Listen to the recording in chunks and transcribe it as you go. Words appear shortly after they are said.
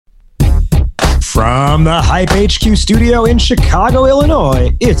From the Hype HQ studio in Chicago,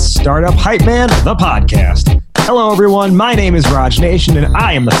 Illinois, it's Startup Hype Man, the podcast. Hello, everyone. My name is Raj Nation, and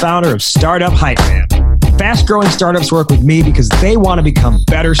I am the founder of Startup Hype Man. Fast-growing startups work with me because they want to become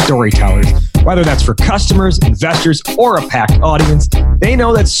better storytellers. Whether that's for customers, investors, or a packed audience, they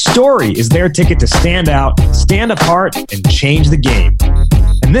know that story is their ticket to stand out, stand apart, and change the game.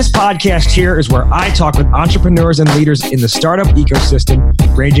 And this podcast here is where I talk with entrepreneurs and leaders in the startup ecosystem,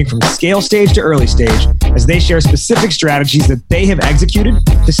 ranging from scale stage to early stage, as they share specific strategies that they have executed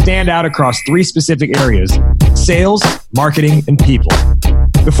to stand out across three specific areas: sales, marketing, and people.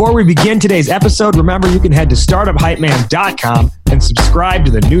 Before we begin today's episode, remember you can head to startuphypeman.com and subscribe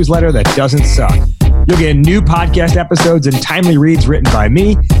to the newsletter that doesn't suck. You'll get new podcast episodes and timely reads written by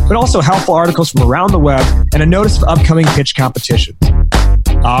me, but also helpful articles from around the web and a notice of upcoming pitch competitions.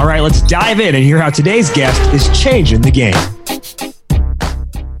 All right, let's dive in and hear how today's guest is changing the game.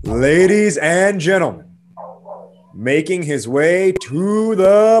 Ladies and gentlemen, making his way to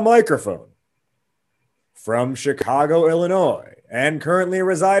the microphone from Chicago, Illinois, and currently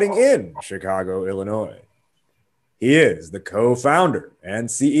residing in Chicago, Illinois, he is the co-founder and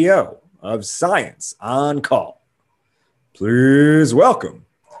CEO of Science on Call. Please welcome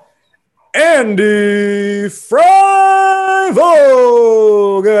Andy Freivogel.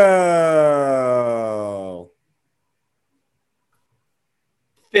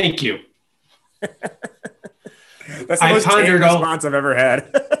 Thank you. That's the most tame response I've ever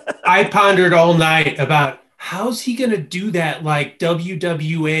had. I pondered all night about how's he going to do that like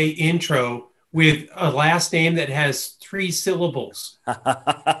WWA intro with a last name that has 3 syllables.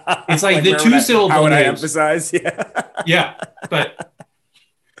 It's like the 2-syllable How would I names. emphasize? Yeah. Yeah, but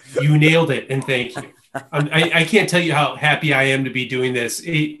you nailed it, and thank you. I can't tell you how happy I am to be doing this.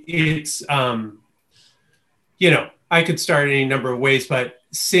 It's I could start any number of ways, but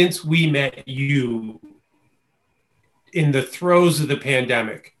since we met you in the throes of the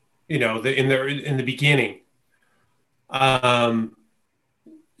pandemic, in the beginning,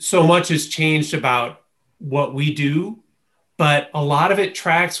 so much has changed about what we do, but a lot of it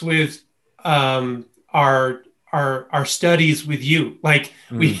tracks with our studies with you. Like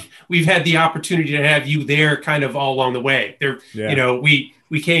we've had the opportunity to have you there kind of all along the way. There, yeah. We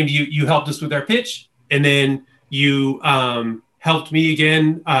came to you, you helped us with our pitch, and then you helped me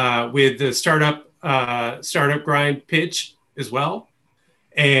again with the startup grind pitch as well.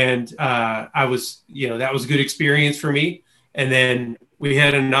 And that was a good experience for me. And then we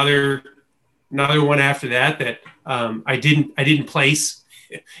had another one after that I didn't place,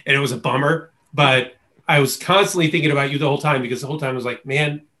 and it was a bummer, but I was constantly thinking about you the whole time, because the whole time I was like,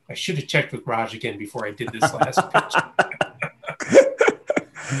 man, I should have checked with Raj again before I did this last pitch.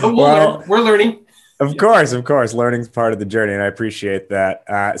 But we're learning. Of course. Learning's part of the journey, and I appreciate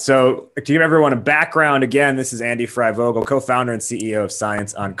that. So to give everyone a background, again, this is Andy Freivogel, co-founder and CEO of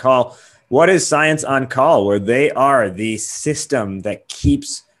Science on Call. What is Science on Call? Where they are the system that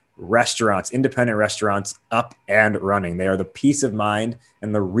keeps restaurants, independent restaurants, up and running. They are the peace of mind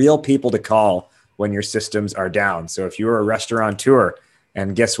and the real people to call when your systems are down. So if you're a restaurateur,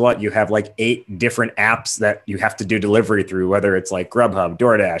 and guess what? You have like 8 different apps that you have to do delivery through, whether it's like Grubhub,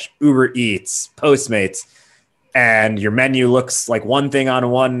 DoorDash, Uber Eats, Postmates, and your menu looks like one thing on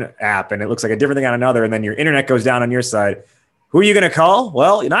one app and it looks like a different thing on another, and then your internet goes down on your side. Who are you going to call?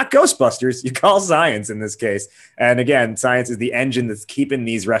 Well, you're not Ghostbusters. You call Science in this case. And again, Science is the engine that's keeping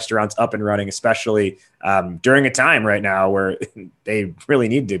these restaurants up and running, especially during a time right now where they really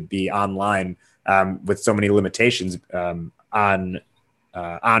need to be online with so many limitations on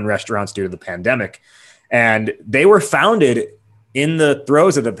restaurants due to the pandemic. And they were founded in the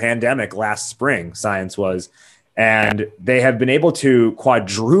throes of the pandemic last spring, Science was, and they have been able to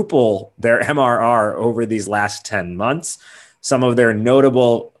quadruple their MRR over these last 10 months. Some of their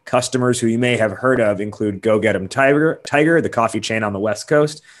notable customers who you may have heard of include Go Get 'em Tiger, the coffee chain on the West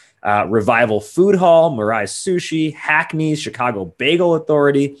Coast, Revival Food Hall, Mirai Sushi, Hackney's, Chicago Bagel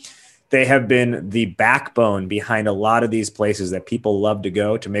Authority. They have been the backbone behind a lot of these places that people love to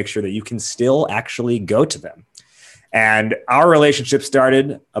go to make sure that you can still actually go to them. And our relationship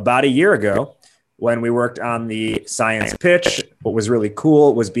started about a year ago when we worked on the Science pitch. What was really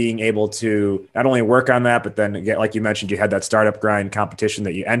cool was being able to not only work on that, but then again, like you mentioned, you had that startup grind competition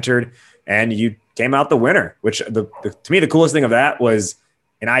that you entered and you came out the winner, which to me, the coolest thing of that was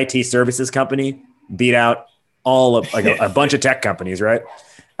an IT services company beat out all of like a bunch of tech companies, right?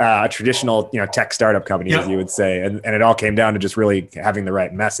 A traditional, tech startup company, as you would say. And it all came down to just really having the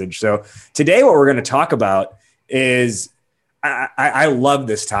right message. So today, what we're going to talk about is, I love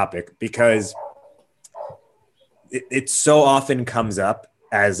this topic because it so often comes up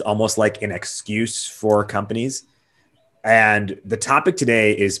as almost like an excuse for companies. And the topic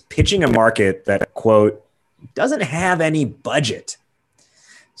today is pitching a market that, quote, doesn't have any budget.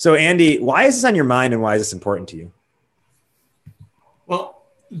 So, Andy, why is this on your mind and why is this important to you? Well,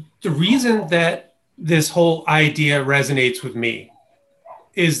 the reason that this whole idea resonates with me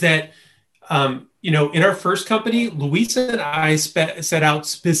is that, in our first company, Luisa and I set out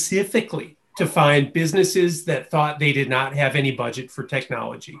specifically to find businesses that thought they did not have any budget for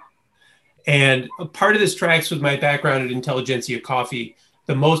technology. And a part of this tracks with my background at Intelligentsia Coffee.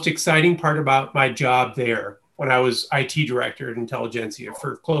 The most exciting part about my job there, when I was IT director at Intelligentsia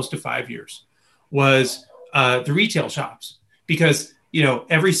for close to 5 years, was the retail shops. Because,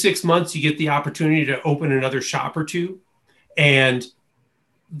 every 6 months you get the opportunity to open another shop or two. And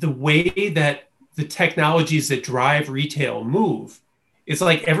the way that the technologies that drive retail move, it's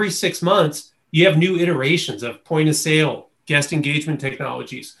like every 6 months you have new iterations of point of sale, guest engagement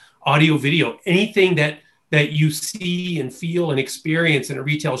technologies, audio, video, anything that you see and feel and experience in a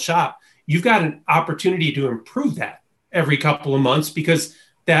retail shop. You've got an opportunity to improve that every couple of months because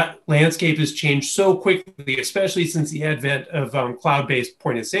that landscape has changed so quickly, especially since the advent of cloud-based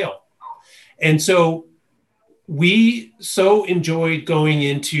point of sale. And so we so enjoyed going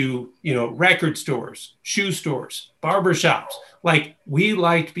into, record stores, shoe stores, barber shops. Like, we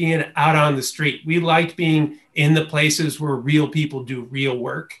liked being out on the street. We liked being in the places where real people do real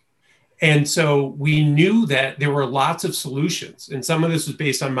work. And so we knew that there were lots of solutions. And some of this was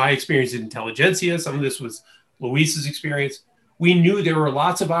based on my experience in Intelligentsia. Some of this was Luisa's experience. We knew there were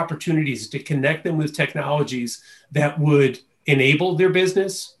lots of opportunities to connect them with technologies that would enable their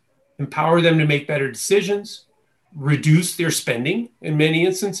business, empower them to make better decisions, reduce their spending in many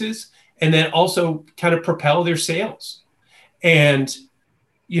instances, and then also kind of propel their sales. And,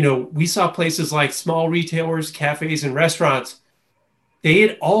 we saw places like small retailers, cafes, and restaurants. They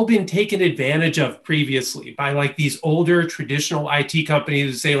had all been taken advantage of previously by like these older traditional IT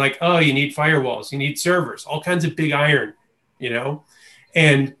companies that say like, oh, you need firewalls, you need servers, all kinds of big iron,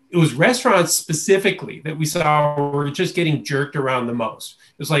 And it was restaurants specifically that we saw were just getting jerked around the most.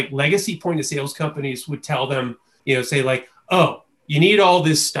 It was like legacy point of sales companies would tell them, say like, oh, you need all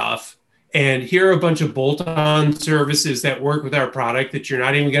this stuff. And here are a bunch of bolt-on services that work with our product that you're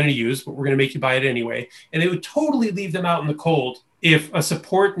not even going to use, but we're going to make you buy it anyway. And they would totally leave them out in the cold if a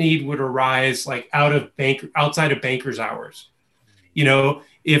support need would arise like outside of banker's hours.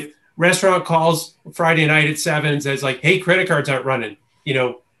 If restaurant calls Friday night at 7 and says like, hey, credit cards aren't running.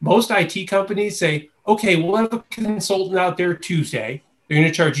 Most IT companies say, okay, we'll have a consultant out there Tuesday. They're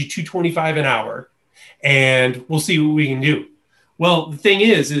going to charge you $225 an hour and we'll see what we can do. Well, the thing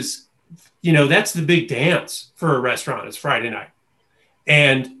is, that's the big dance for a restaurant is Friday night.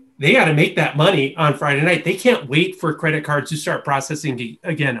 And they got to make that money on Friday night. They can't wait for credit cards to start processing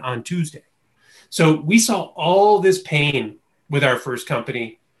again on Tuesday. So we saw all this pain with our first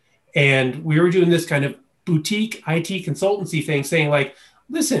company. And we were doing this kind of boutique IT consultancy thing saying like,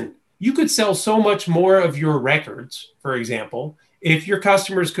 listen, you could sell so much more of your records, for example, if your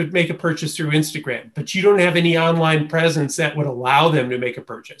customers could make a purchase through Instagram, but you don't have any online presence that would allow them to make a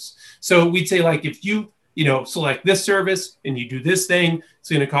purchase. So we'd say like, if you select this service and you do this thing, it's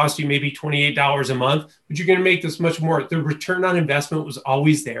going to cost you maybe $28 a month, but you're going to make this much more. The return on investment was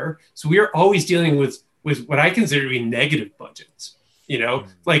always there. So we are always dealing with what I consider to be negative budgets.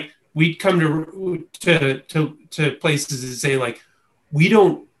 Like we'd come to places and say like,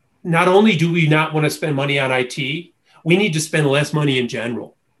 not only do we not want to spend money on IT, we need to spend less money in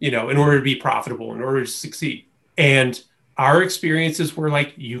general, in order to be profitable, in order to succeed. And our experiences were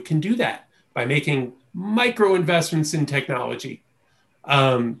like, you can do that by making micro investments in technology.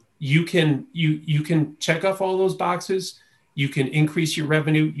 You can check off all those boxes. You can increase your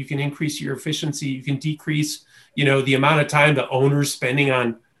revenue. You can increase your efficiency. You can decrease, the amount of time the owner's spending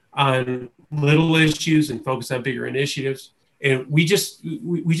on little issues and focus on bigger initiatives. And we just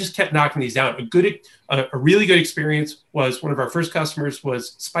kept knocking these down. A really good experience was one of our first customers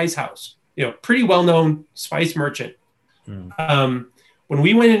was Spice House, pretty well-known spice merchant. When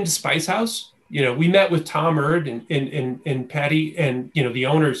we went into Spice House, we met with Tom Erd and Patty and, the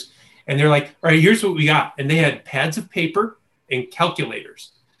owners, and they're like, all right, here's what we got. And they had pads of paper and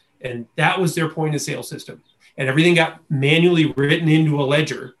calculators. And that was their point of sale system. And everything got manually written into a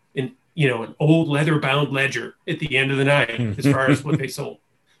ledger in, an old leather-bound ledger at the end of the night as far as what they sold.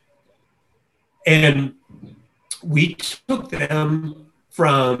 And we took them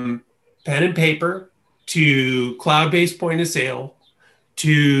from pen and paper to cloud-based point of sale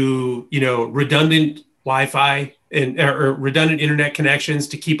to, redundant Wi-Fi or redundant internet connections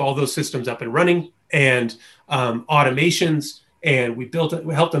to keep all those systems up and running, and automations and we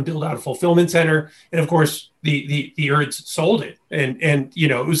helped them build out a fulfillment center. And of course, the Eards sold it, and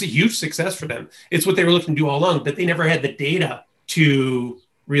it was a huge success for them. It's what they were looking to do all along, but they never had the data to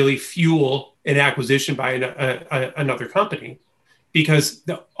really fuel an acquisition by another company, because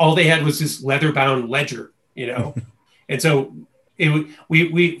all they had was this leather-bound ledger, and so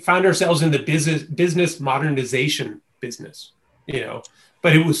we found ourselves in the business modernization business,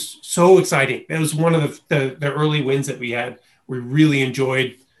 But it was so exciting. It was one of the early wins that we had. We really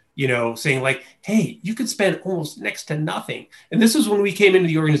enjoyed, saying like, hey, you could spend almost next to nothing. And this is when we came into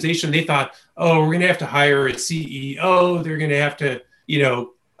the organization. They thought, oh, we're going to have to hire a CEO. They're going to have to, we're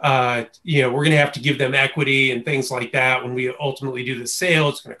going to have to give them equity and things like that. When we ultimately do the sale,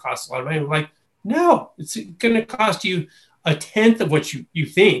 it's going to cost a lot of money. We're like, no, it's going to cost you a tenth of what you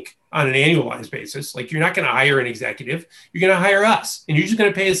think on an annualized basis. Like, you're not going to hire an executive. You're going to hire us, and you're just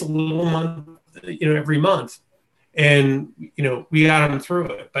going to pay us a little month, every month. And, we got them through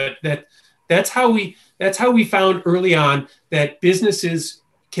it. But that's how we found early on that businesses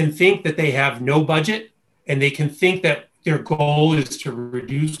can think that they have no budget, and they can think that their goal is to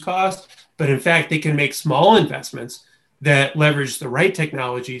reduce cost. But in fact, they can make small investments that leverage the right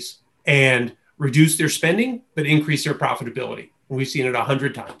technologies and reduce their spending, but increase their profitability. And we've seen it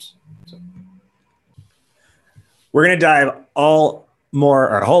 100 times. So. We're going to dive a whole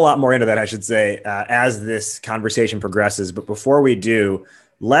lot more into that, I should say, as this conversation progresses. But before we do,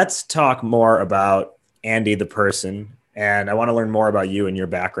 let's talk more about Andy, the person. And I want to learn more about you and your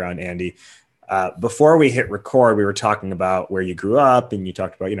background, Andy. Before we hit record, we were talking about where you grew up, and you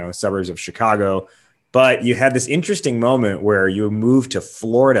talked about, suburbs of Chicago. But you had this interesting moment where you moved to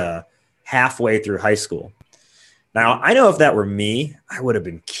Florida halfway through high school. Now, I know if that were me, I would have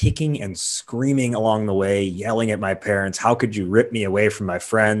been kicking and screaming along the way, yelling at my parents, how could you rip me away from my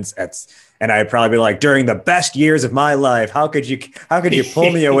friends? And I'd probably be like, during the best years of my life, how could you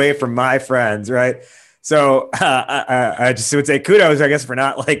pull me away from my friends, right? So I just would say kudos, I guess, for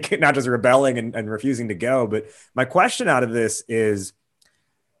not just rebelling and refusing to go. But my question out of this is,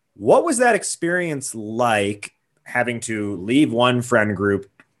 what was that experience like, having to leave one friend group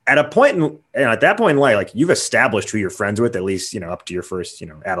at a point at that point in life? Like, you've established who you're friends with, at least, up to your first,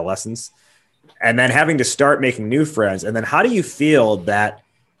 adolescence, and then having to start making new friends. And then how do you feel that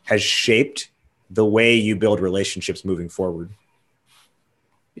has shaped the way you build relationships moving forward?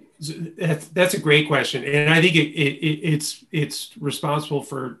 That's a great question. And I think it's responsible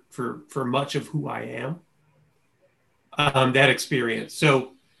for much of who I am, that experience.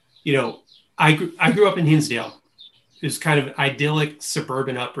 So, I grew up in Hinsdale. It was kind of idyllic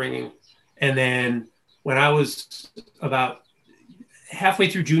suburban upbringing. And then when I was about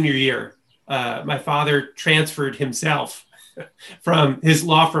halfway through junior year, my father transferred himself from his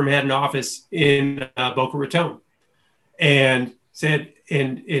law firm, had an office in Boca Raton, and said,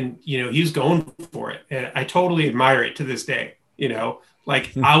 and he was going for it. And I totally admire it to this day, I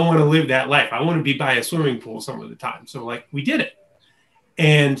want to live that life. I want to be by a swimming pool some of the time. So we did it.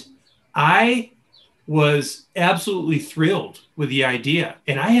 And I was absolutely thrilled with the idea.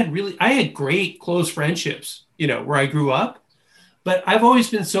 And I had great close friendships, where I grew up, but I've always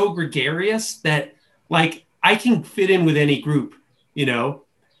been so gregarious that I can fit in with any group,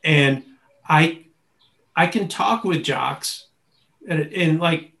 and I can talk with jocks and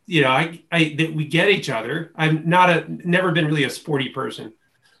that we get each other. I'm never been really a sporty person,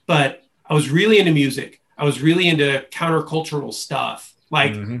 but I was really into music. I was really into countercultural stuff.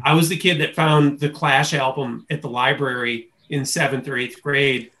 I was the kid that found the Clash album at the library in 7th or 8th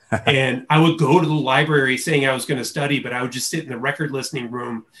grade. And I would go to the library saying I was going to study, but I would just sit in the record listening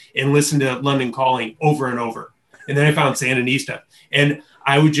room and listen to London Calling over and over. And then I found Sandinista, and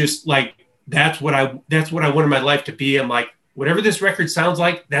I would just that's what I wanted my life to be. I'm like, whatever this record sounds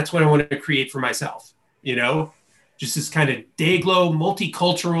like, that's what I want to create for myself. Just this kind of day glow,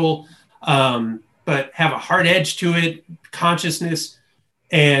 multicultural, but have a hard edge to it, consciousness.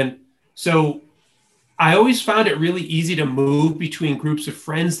 And so I always found it really easy to move between groups of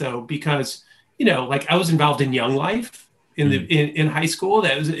friends, though, because, I was involved in Young Life in high school.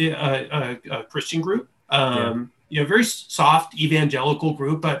 That was a Christian group, very soft evangelical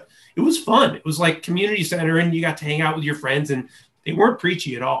group, but it was fun. It was like community center, and you got to hang out with your friends, and they weren't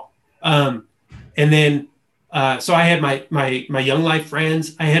preachy at all. And then, so I had my Young Life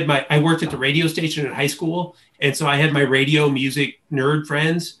friends. I worked at the radio station in high school. And so I had my radio music nerd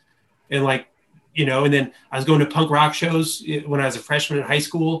friends, and and then I was going to punk rock shows when I was a freshman in high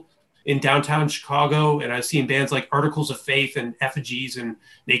school in downtown Chicago. And I was seeing bands like Articles of Faith and Effigies and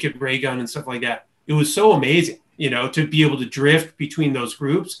Naked Ray Gun and stuff like that. It was so amazing. to be able to drift between those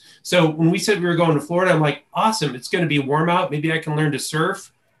groups. So when we said we were going to Florida, I'm like, awesome, it's going to be warm out. Maybe I can learn to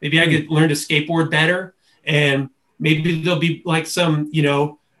surf. Maybe I could learn to skateboard better. And maybe there'll be like some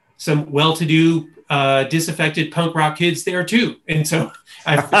well-to-do, disaffected punk rock kids there too. And so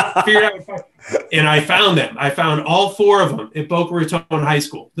I figured out, and I found them. I found all 4 of them at Boca Raton High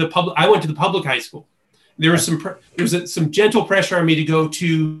School. I went to the public high school. There was some gentle pressure on me to go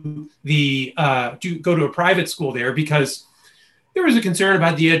to a private school there because there was a concern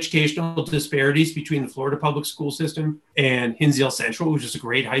about the educational disparities between the Florida public school system and Hinsdale Central, which is a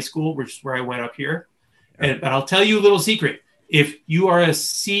great high school, which is where I went up here. But I'll tell you a little secret. If you are a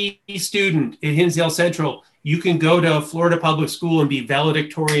C student at Hinsdale Central, you can go to a Florida public school and be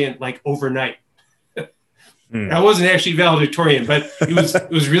valedictorian like overnight. I wasn't actually valedictorian, but it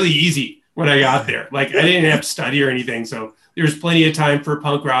was really easy when I got there. Like I didn't have to study or anything. So there was plenty of time for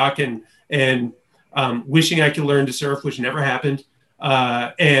punk rock and wishing I could learn to surf, which never happened,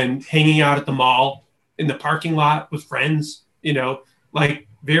 and hanging out at the mall in the parking lot with friends, like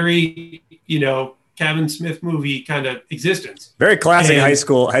very, Kevin Smith movie kind of existence. Very classic high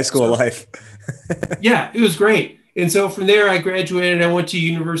school life. Yeah, it was great. And so from there I graduated. I went to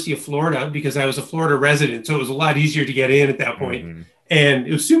University of Florida because I was a Florida resident. So it was a lot easier to get in at that point. Mm-hmm. And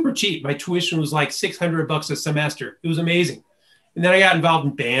it was super cheap. My tuition was like $600 a semester. It was amazing. And then I got involved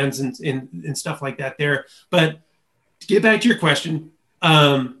in bands and stuff like that there. But to get back to your question,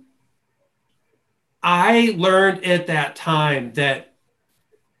 I learned at that time that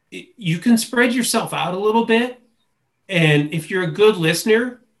you can spread yourself out a little bit. And if you're a good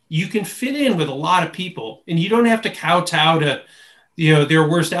listener, you can fit in with a lot of people and you don't have to kowtow to, their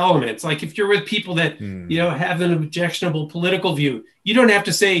worst elements. Like if you're with people that, have an objectionable political view, you don't have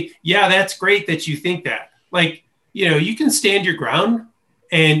to say, yeah, that's great that you think that. Like, you can stand your ground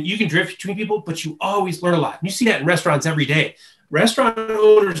and you can drift between people, but you always learn a lot. And you see that in restaurants every day. Restaurant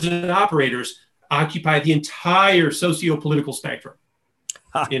owners and operators occupy the entire socio-political spectrum.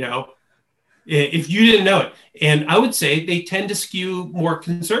 If you didn't know it. And I would say they tend to skew more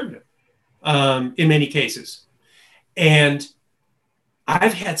conservative in many cases. And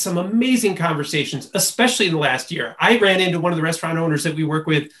I've had some amazing conversations, especially in the last year. I ran into one of the restaurant owners that we work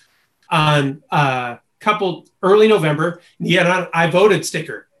with on early November, and he had on I voted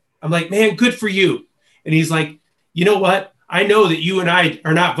sticker. I'm like, man, good for you. And he's like, you know what? I know that you and I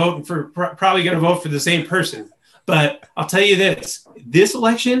are not voting for, probably going to vote for the same person. But I'll tell you this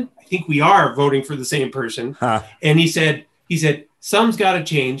election, I think we are voting for the same person. Huh. And he said, some's got to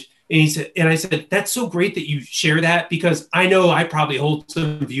change. And I said, that's so great that you share that because I know I probably hold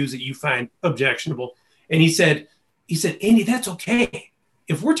some views that you find objectionable. And he said, Andy, that's okay.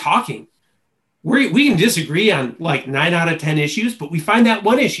 If we're talking, we can disagree on like 9 out of 10 issues, but we find that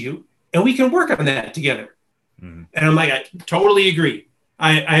one issue and we can work on that together. Mm-hmm. And I'm like, I totally agree.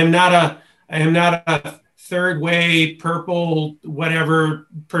 I am not a third way, purple, whatever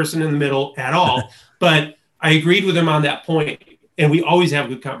person in the middle at all. But I agreed with him on that point. And we always have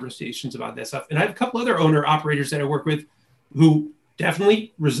good conversations about that stuff. And I have a couple other owner operators that I work with who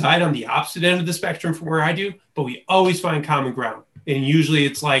definitely reside on the opposite end of the spectrum from where I do, but we always find common ground. And usually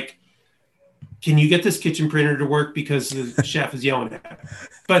it's like, can you get this kitchen printer to work because the chef is yelling at it?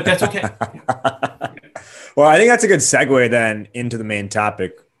 But that's okay. Well, I think that's a good segue then into the main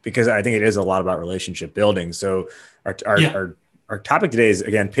topic, because I think it is a lot about relationship building. So our topic today is,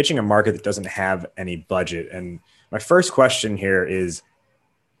 again, pitching a market that doesn't have any budget. And my first question here is,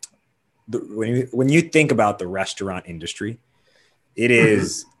 when you think about the restaurant industry, it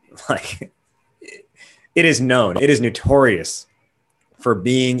is like, it is known, it is notorious for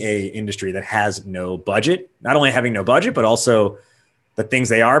being a industry that has no budget, not only having no budget, but also the things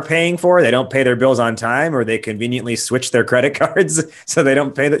they are paying for, they don't pay their bills on time, or they conveniently switch their credit cards so they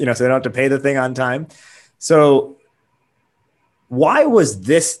don't pay so they don't have to pay the thing on time. So why was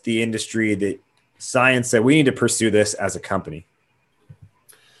this the industry that science said we need to pursue this as a company?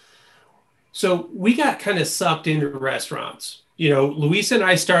 So we got kind of sucked into restaurants. Luisa and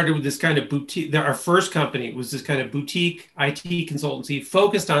I started with this kind of boutique. Our first company was this kind of boutique IT consultancy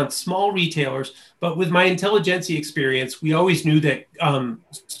focused on small retailers. But with my Intelligentsia experience, we always knew that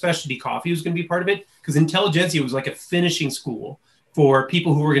specialty coffee was going to be part of it, because Intelligentsia was like a finishing school for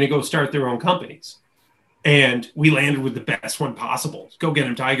people who were going to go start their own companies. And we landed with the best one possible. Go get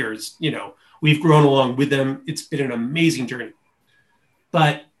them, Tigers. We've grown along with them. It's been an amazing journey.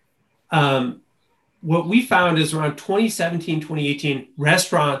 But what we found is around 2017, 2018,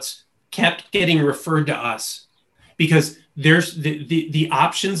 restaurants kept getting referred to us because there's the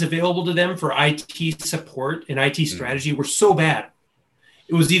options available to them for IT support and IT strategy were so bad.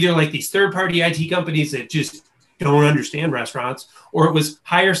 It was either like these third-party IT companies that just don't understand restaurants, or it was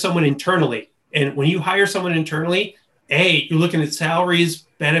hire someone internally. And when you hire someone internally, you're looking at salaries,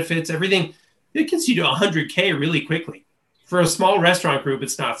 benefits, everything. It gets you to 100K really quickly. For a small restaurant group,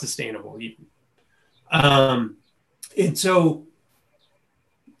 it's not sustainable even. And so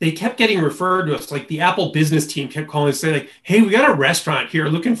they kept getting referred to us. Like the Apple business team kept calling and saying, like, hey, we got a restaurant here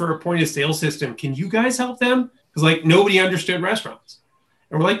looking for a point of sale system. Can you guys help them? Because like nobody understood restaurants.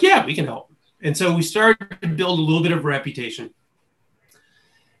 And we're like, yeah, we can help. And so we started to build a little bit of a reputation.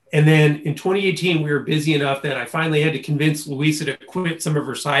 And then in 2018, we were busy enough that I finally had to convince Louisa to quit some of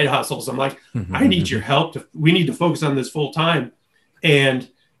her side hustles. I'm like, I need your help. We need to focus on this full time. And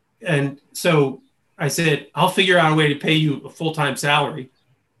so I said, I'll figure out a way to pay you a full-time salary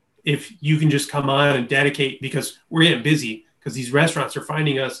if you can just come on and dedicate, because we're getting busy because these restaurants are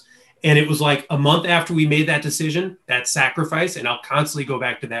finding us. And it was like a month after we made that decision, that sacrifice, and I'll constantly go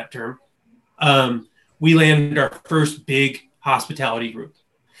back to that term, we landed our first big hospitality group.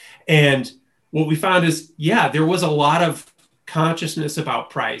 And what we found is, yeah, there was a lot of consciousness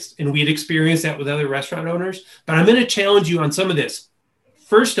about price, and we had experienced that with other restaurant owners. But I'm going to challenge you on some of this.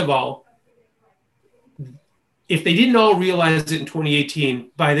 First of all, if they didn't all realize it in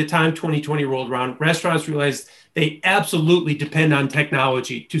 2018, by the time 2020 rolled around, restaurants realized they absolutely depend on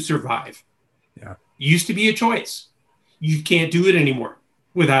technology to survive. Yeah. It used to be a choice. You can't do it anymore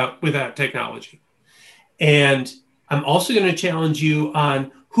without technology. And I'm also going to challenge you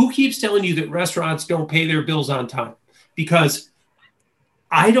on who keeps telling you that restaurants don't pay their bills on time, because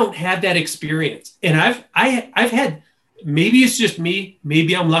I don't have that experience. And I've had, maybe it's just me,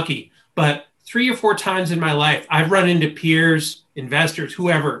 maybe I'm lucky, but 3 or 4 times in my life, I've run into peers, investors,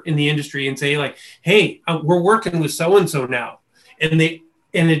 whoever in the industry, and say like, hey, we're working with so-and-so now. And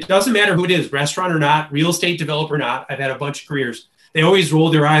it doesn't matter who it is, restaurant or not, real estate developer or not. I've had a bunch of careers. They always roll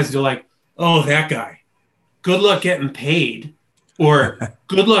their eyes. They're like, oh, that guy, good luck getting paid, or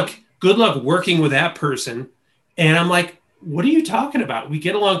good luck working with that person. And I'm like, what are you talking about? We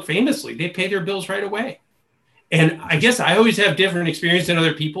get along famously. They pay their bills right away. And I guess I always have different experience than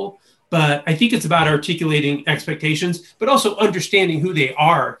other people, but I think it's about articulating expectations, but also understanding who they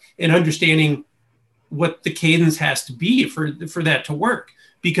are and understanding what the cadence has to be for that to work.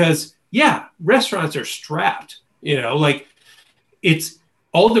 Because yeah, restaurants are strapped, like it's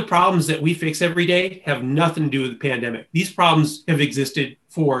all the problems that we fix every day have nothing to do with the pandemic. These problems have existed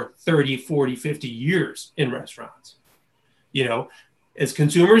for 30, 40, 50 years in restaurants. As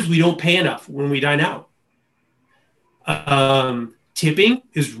consumers, we don't pay enough when we dine out. Tipping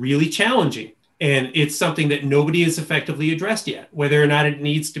is really challenging, and it's something that nobody has effectively addressed yet, whether or not it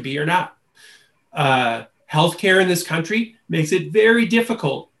needs to be or not. Healthcare in this country makes it very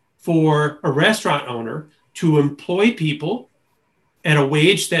difficult for a restaurant owner to employ people at a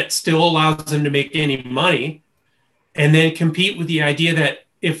wage that still allows them to make any money, and then compete with the idea that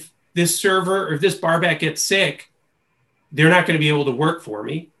if this server or if this barback gets sick, they're not going to be able to work for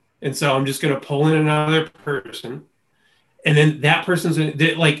me. And so I'm just going to pull in another person. And then that person's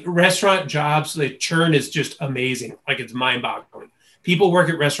like restaurant jobs, the churn is just amazing. Like it's mind boggling. People work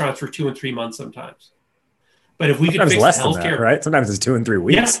at restaurants for 2 and 3 months sometimes. But if we sometimes could fix less the than healthcare, that, right? Sometimes it's 2 and 3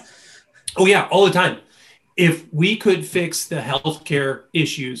 weeks. Yeah. Oh yeah, all the time. If we could fix the healthcare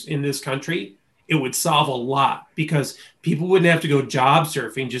issues in this country, it would solve a lot, because people wouldn't have to go job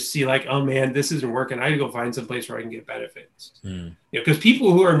surfing, just see like, oh man, this isn't working. I got to go find some place where I can get benefits. Because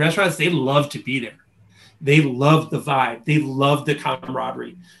people who are in restaurants, they love to be there. They love the vibe. They love the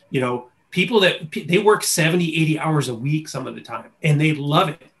camaraderie. People that they work 70, 80 hours a week some of the time, and they love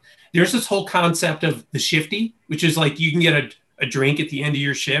it. There's this whole concept of the shifty, which is like you can get a drink at the end of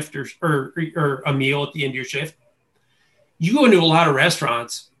your shift or a meal at the end of your shift. You go into a lot of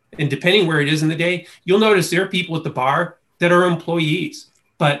restaurants, and depending where it is in the day, you'll notice there are people at the bar that are employees,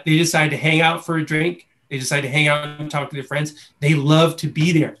 but they decide to hang out for a drink. They decide to hang out and talk to their friends. They love to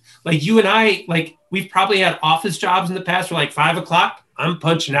be there. Like you and I, like we've probably had office jobs in the past where like 5 o'clock, I'm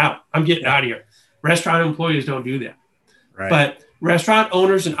punching out. I'm getting out of here. Restaurant employees don't do that. Right. But restaurant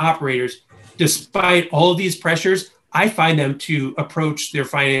owners and operators, despite all of these pressures, I find them to approach their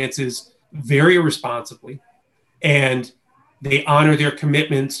finances very responsibly, and they honor their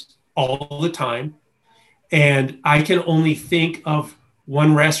commitments all the time. And I can only think of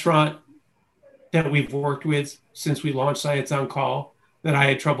one restaurant that we've worked with since we launched Science on Call that I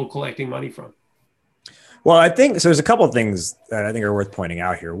had trouble collecting money from. Well, I think so. There's a couple of things that I think are worth pointing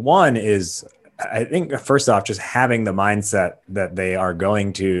out here. One is, I think first off, just having the mindset that they are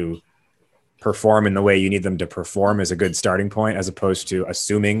going to perform in the way you need them to perform is a good starting point, as opposed to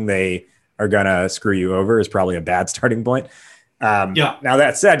assuming they are going to screw you over is probably a bad starting point. Now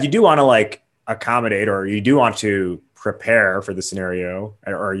that said, you do want to like accommodate, or you do want to prepare for the scenario,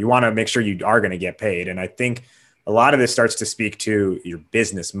 or you want to make sure you are going to get paid. And I think a lot of this starts to speak to your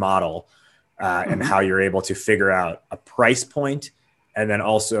business model and how you're able to figure out a price point, and then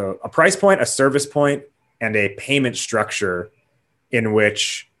also a price point, a service point, and a payment structure in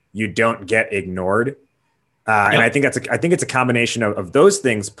which you don't get ignored. And I think it's a combination of those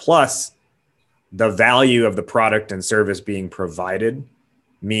things, plus the value of the product and service being provided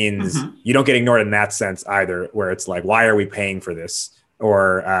means you don't get ignored in that sense either, where it's like, why are we paying for this?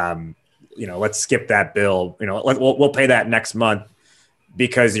 Or, let's skip that bill. We'll pay that next month,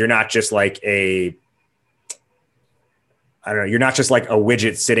 because you're not just like you're not just like a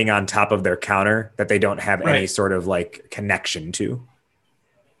widget sitting on top of their counter that they don't have any sort of like connection to.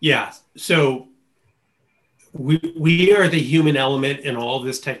 Yeah. So we are the human element in all of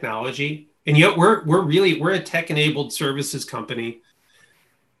this technology. And yet we're a tech-enabled services company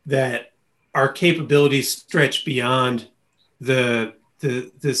that our capabilities stretch beyond the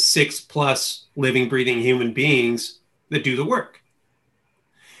 6+ living, breathing human beings that do the work.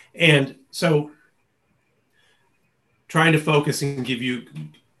 And so trying to focus and give you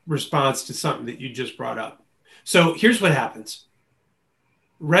response to something that you just brought up. So here's what happens.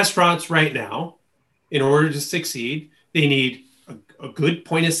 Restaurants right now, in order to succeed, they need a good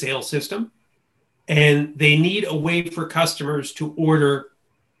point of sale system, and they need a way for customers to order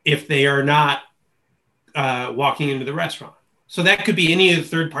if they are not walking into the restaurant. So that could be any of the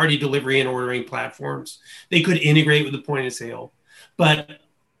third-party delivery and ordering platforms. They could integrate with the point of sale, but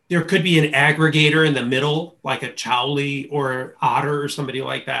there could be an aggregator in the middle, like a Chowly or Otter or somebody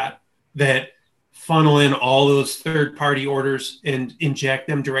like that, that funnel in all those third-party orders and inject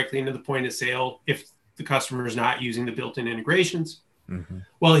them directly into the point of sale if the customer is not using the built-in integrations.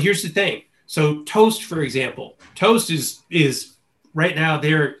 Well, here's the thing. So Toast, for example, Toast is right now,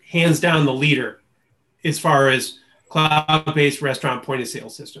 they're hands down the leader as far as cloud-based restaurant point of sale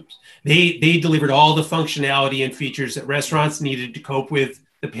systems. They delivered all the functionality and features that restaurants needed to cope with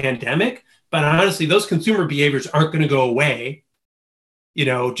the pandemic. But honestly, those consumer behaviors aren't going to go away,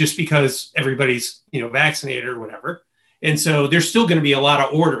 just because everybody's, vaccinated or whatever. And so there's still going to be a lot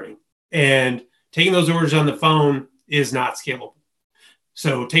of ordering, and taking those orders on the phone is not scalable.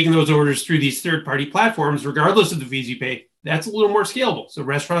 So taking those orders through these third-party platforms, regardless of the fees you pay, that's a little more scalable. So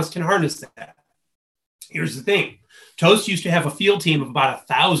restaurants can harness that. Here's the thing. Toast used to have a field team of about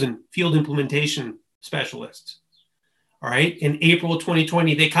 1,000 field implementation specialists. All right. In April of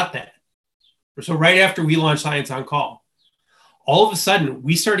 2020, they cut that. So right after we launched Science on Call, all of a sudden,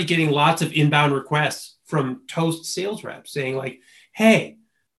 we started getting lots of inbound requests from Toast sales reps saying like, hey,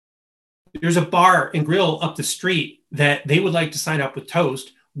 there's a bar and grill up the street that they would like to sign up with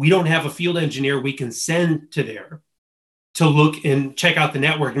Toast. We don't have a field engineer we can send to there to look and check out the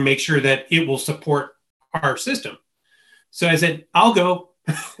network and make sure that it will support our system. So I said, I'll go.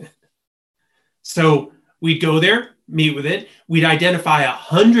 So we'd go there, meet with it. We'd identify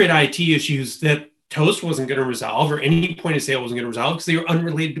 100 IT issues that Toast wasn't going to resolve, or any point of sale wasn't going to resolve, because they were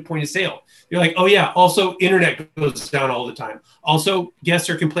unrelated to point of sale. You're like, oh yeah, also internet goes down all the time. Also, guests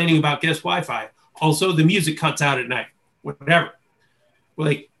are complaining about guest Wi-Fi. Also, the music cuts out at night, whatever. We're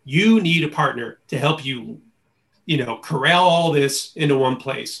like, you need a partner to help you, corral all this into one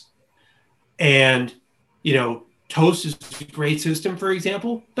place. And, Toast is a great system, for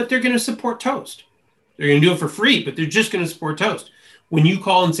example, but they're going to support Toast. They're going to do it for free, but they're just going to support Toast. When you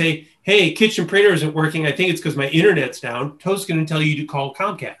call and say, hey, kitchen printer isn't working, I think it's because my internet's down, Toast is going to tell you to call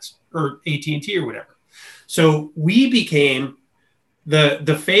Comcast or AT&T or whatever. So we became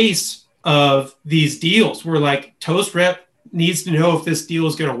the face of these deals. We're like, Toast rep needs to know if this deal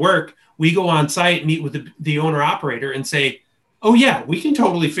is going to work. We go on site, meet with the owner operator and say, oh yeah, we can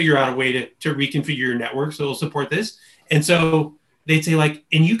totally figure out a way to reconfigure your network so it'll support this. And so they'd say like,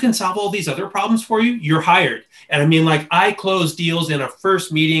 and you can solve all these other problems for you, you're hired. And I mean, like, I close deals in a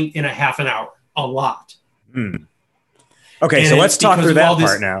first meeting in a half an hour, a lot. Okay, and so let's talk through that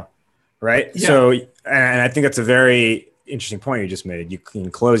part now, right? Yeah. So, and I think that's a very interesting point you just made. You can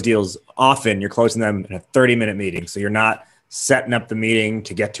close deals often, you're closing them in a 30-minute meeting. So you're not setting up the meeting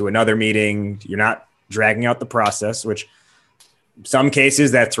to get to another meeting. You're not dragging out the process, which some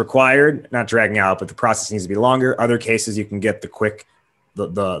cases that's required, not dragging out, but the process needs to be longer. Other cases you can get the quick,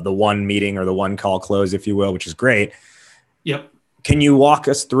 the one meeting or the one call close, if you will, which is great. Yep. Can you walk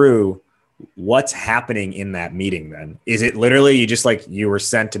us through what's happening in that meeting then? Is it literally you were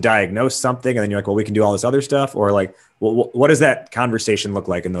sent to diagnose something and then you're like, well, we can do all this other stuff? Or like, what does that conversation look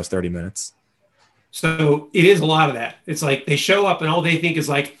like in those 30 minutes? So it is a lot of that. It's like they show up and all they think is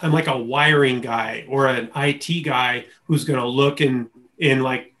like, I'm like a wiring guy or an IT guy who's going to look and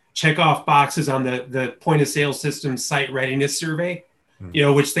like check off boxes on the point of sale system site readiness survey,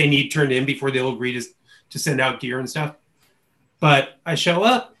 which they need turned in before they'll agree to send out gear and stuff. But I show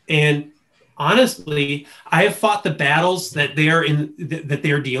up, and honestly, I have fought the battles that they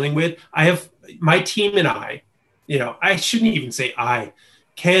are dealing with. I have my team and I shouldn't even say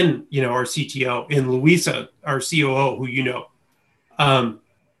Ken, our CTO, and Louisa, our COO, who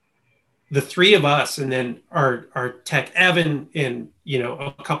the three of us, and then our tech Evan, and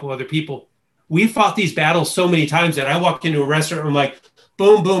a couple other people, we fought these battles so many times that I walk into a restaurant and I'm like,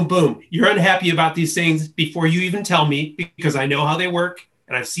 boom, boom, boom. You're unhappy about these things before you even tell me, because I know how they work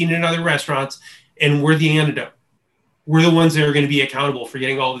and I've seen it in other restaurants, and we're the antidote. We're the ones that are going to be accountable for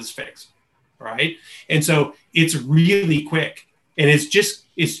getting all this fixed. Right. And so it's really quick, and it's just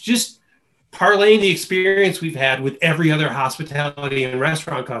parlaying the experience we've had with every other hospitality and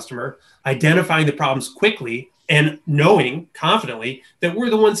restaurant customer, identifying the problems quickly and knowing confidently that we're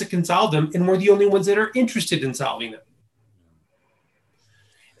the ones that can solve them, and we're the only ones that are interested in solving them.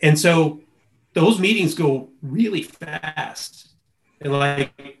 And so those meetings go really fast. And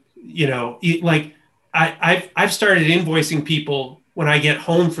I've started invoicing people when I get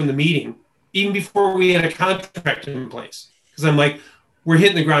home from the meeting, even before we had a contract in place. Because I'm like, we're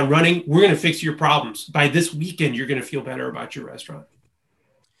hitting the ground running. We're going to fix your problems. By this weekend, you're going to feel better about your restaurant.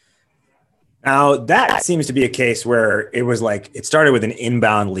 Now, that seems to be a case where it was like, it started with an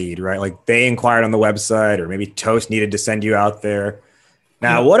inbound lead, right? Like they inquired on the website, or maybe Toast needed to send you out there.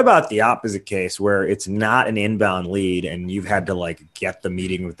 Now, what about the opposite case where it's not an inbound lead and you've had to get the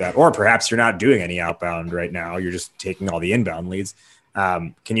meeting with that, or perhaps you're not doing any outbound right now, you're just taking all the inbound leads.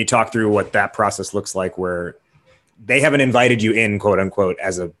 Can you talk through what that process looks like, where they haven't invited you in, quote unquote,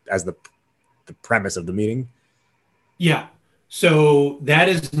 as the premise of the meeting? Yeah. So that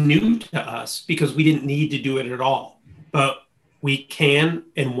is new to us because we didn't need to do it at all, but we can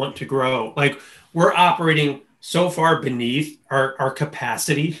and want to grow. We're operating so far beneath our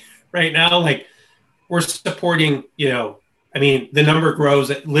capacity right now. We're supporting, the number grows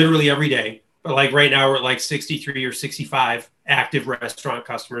literally every day, but right now we're at 63 or 65 active restaurant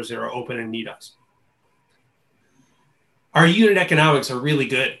customers that are open and need us. Our unit economics are really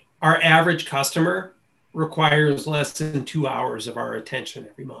good. Our average customer requires less than 2 hours of our attention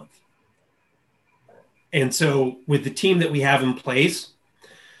every month. And so with the team that we have in place,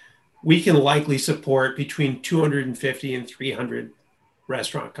 we can likely support between 250 and 300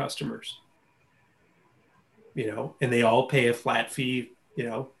 restaurant customers, and they all pay a flat fee,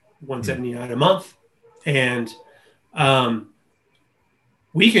 $179 a month. And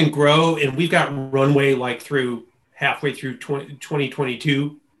we can grow, and we've got runway through halfway through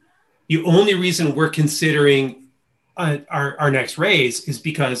 2022. The only reason we're considering our next raise is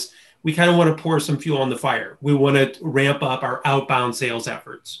because we kind of want to pour some fuel on the fire. We want to ramp up our outbound sales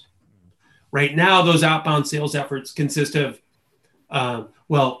efforts. Right now, those outbound sales efforts consist of, Ken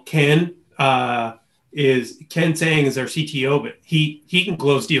Sang is our CTO, but he can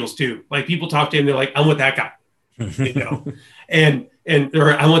close deals too. People talk to him, they're like, I want that guy, or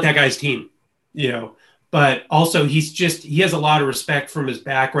I want that guy's team, But also, he has a lot of respect from his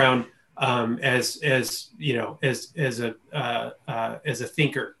background as a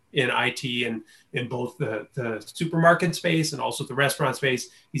thinker in IT and in both the supermarket space and also the restaurant space.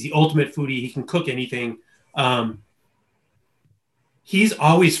 He's the ultimate foodie. He can cook anything. He's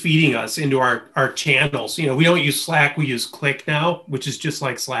always feeding us into our channels. We don't use Slack. We use Click now, which is just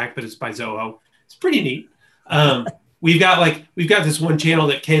like Slack, but it's by Zoho. It's pretty neat. We've got this one channel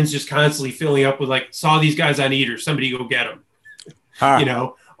that Ken's just constantly filling up with saw these guys on Eater, somebody go get them,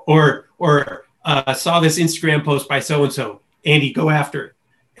 or saw this Instagram post by so-and-so, Andy, go after it.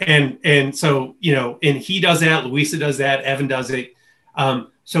 And so, and he does that, Louisa does that, Evan does it.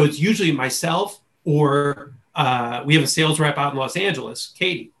 So it's usually myself, or we have a sales rep out in Los Angeles,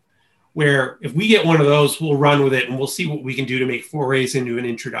 Katie, where if we get one of those, we'll run with it and we'll see what we can do to make forays into an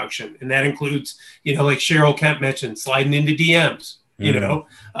introduction. And that includes, like Cheryl Kemp mentioned, sliding into DMs,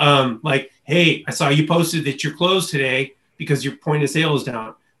 hey, I saw you posted that you're closed today because your point of sale is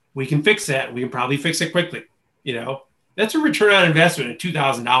down. We can fix that. We can probably fix it quickly. That's a return on investment of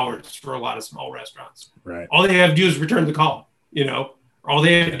 $2,000 for a lot of small restaurants. Right. All they have to do is return the call, all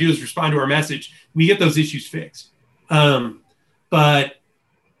they have to do is respond to our message. We get those issues fixed. But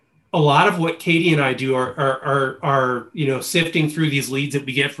a lot of what Katie and I do are sifting through these leads that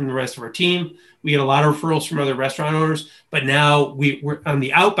we get from the rest of our team. We get a lot of referrals from other restaurant owners, but now we're on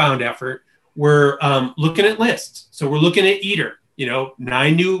the outbound effort. We're looking at lists. So we're looking at Eater,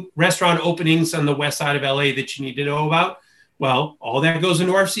 9 new restaurant openings on the west side of LA that you need to know about. Well, all that goes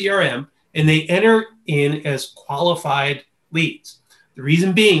into our CRM, and they enter in as qualified leads. The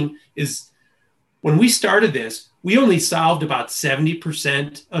reason being is when we started this, we only solved about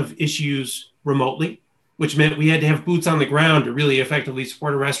 70% of issues remotely, which meant we had to have boots on the ground to really effectively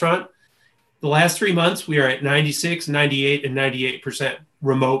support a restaurant. The last 3 months, we are at 96, 98, and 98%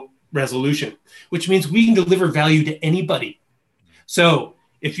 remote resolution, which means we can deliver value to anybody. So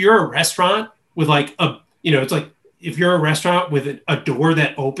if you're a restaurant with it's like if you're a restaurant with a door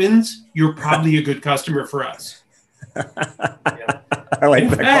that opens, you're probably a good customer for us. Yeah. I like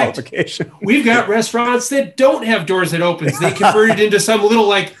that qualification. We've got restaurants that don't have doors that opens. They converted into some little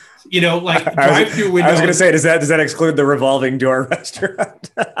drive-through window. I was going to say, does that exclude the revolving door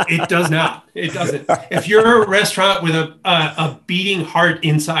restaurant? It does not. It doesn't. If you're a restaurant with a beating heart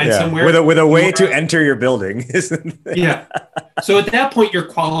inside somewhere, with a way to enter your building, isn't there? Yeah. So at that point, you're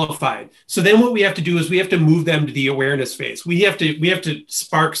qualified. So then what we have to do is we have to move them to the awareness phase. We have to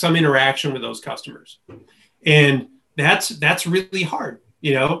spark some interaction with those customers, and that's really hard.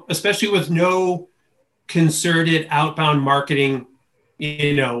 Especially with no concerted outbound marketing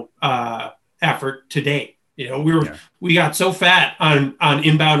effort today. We got so fat on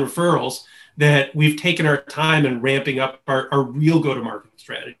inbound referrals that we've taken our time in ramping up our real go-to-market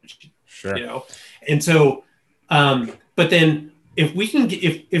strategy. Sure. And so, but then if we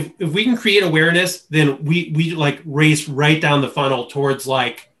can create awareness, then we like race right down the funnel towards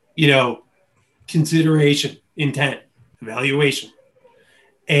consideration, intent, evaluation.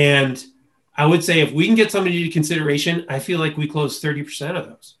 And I would say if we can get somebody to consideration, I feel like we close 30% of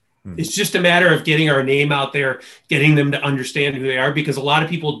those. It's just a matter of getting our name out there, getting them to understand who they are, because a lot of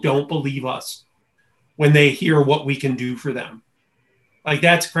people don't believe us when they hear what we can do for them. Like,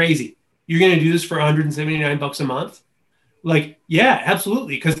 that's crazy. You're going to do this for $179 a month? Like, yeah,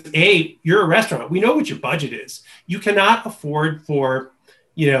 absolutely. Because you're a restaurant. We know what your budget is. You cannot afford for,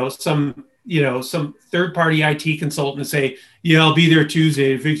 some third-party IT consultant to say, yeah, I'll be there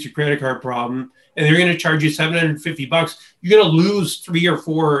Tuesday to fix your credit card problem, and they're going to charge you $750. You're going to lose $3,000 or $4,000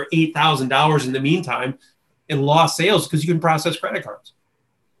 or $8,000 in the meantime in lost sales because you can process credit cards.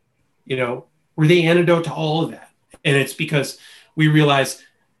 We're the antidote to all of that. And it's because we realize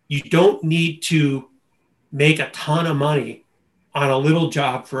you don't need to make a ton of money on a little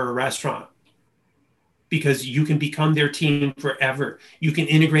job for a restaurant, because you can become their team forever. You can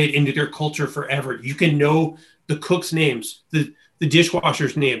integrate into their culture forever. You can know the cooks' names, the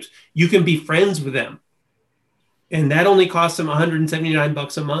dishwashers' names. You can be friends with them. And that only costs them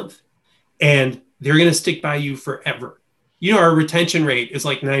 $179 a month. And they're going to stick by you forever. Our retention rate is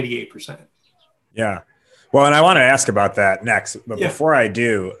like 98%. Yeah. Well, and I want to ask about that next. But before I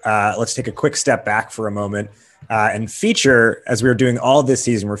do, let's take a quick step back for a moment and feature, as we were doing all this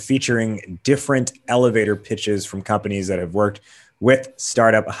season, we're featuring different elevator pitches from companies that have worked with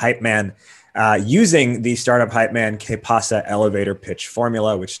Startup Hype Man using the Startup Hype Man KPASA elevator pitch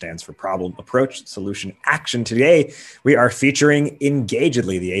formula, which stands for problem, approach, solution, action. Today, we are featuring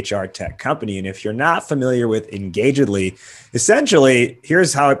Engagedly, the HR tech company. And if you're not familiar with Engagedly, essentially,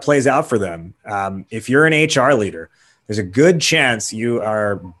 here's how it plays out for them. If you're an HR leader, there's a good chance you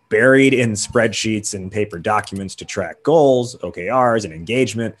are buried in spreadsheets and paper documents to track goals, OKRs, and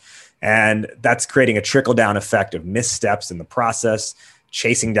engagement. And that's creating a trickle-down effect of missteps in the process,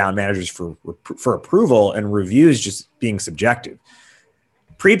 chasing down managers for approval, and reviews just being subjective.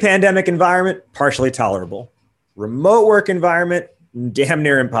 Pre-pandemic environment, partially tolerable. Remote work environment, damn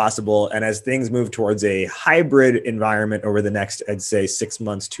near impossible. And as things move towards a hybrid environment over the next, I'd say, 6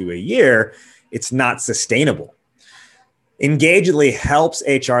 months to a year, it's not sustainable. Engagedly helps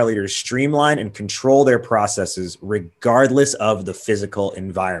HR leaders streamline and control their processes regardless of the physical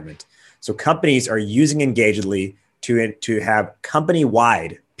environment. So companies are using Engagedly to have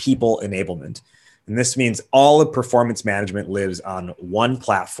company-wide people enablement. And this means all of performance management lives on one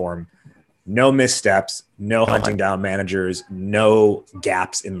platform, no missteps, no hunting down managers, no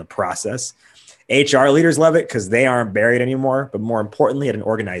gaps in the process. HR leaders love it because they aren't buried anymore, but more importantly, at an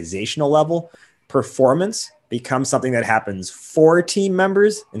organizational level, performance becomes something that happens for team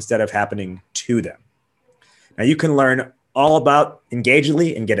members instead of happening to them. Now you can learn all about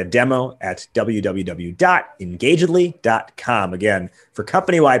Engagedly and get a demo at www.engagedly.com. Again, for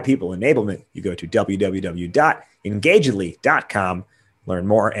company-wide people enablement, you go to www.engagedly.com, learn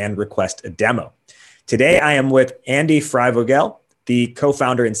more, and request a demo. Today, I am with Andy Frey-Vogel, the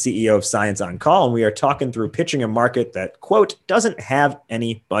co-founder and CEO of Science on Call, and we are talking through pitching a market that, quote, doesn't have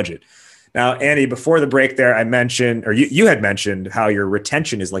any budget. Now, Andy, before the break there, I mentioned, or you had mentioned how your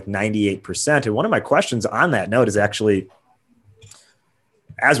retention is like 98%. And one of my questions on that note is actually,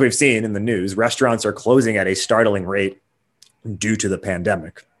 as we've seen in the news, restaurants are closing at a startling rate due to the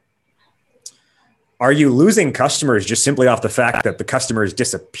pandemic. are you losing customers just simply off the fact that the customers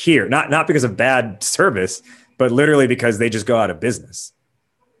disappear? Not because of bad service, but literally because they just go out of business.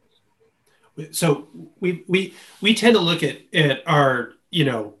 So we tend to look at our,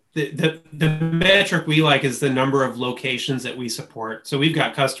 the metric we like is the number of locations that we support. So we've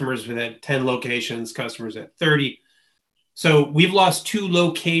got customers with 10 locations, customers at 30. So we've lost 2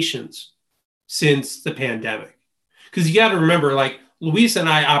 locations since the pandemic. Because you got to remember, like, Luis and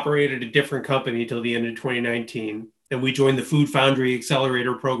I operated a different company till the end of 2019. Then we joined the Food Foundry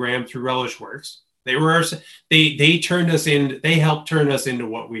Accelerator program through RelishWorks. They turned us in. They helped turn us into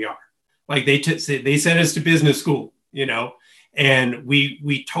what we are. Like they sent us to business school, and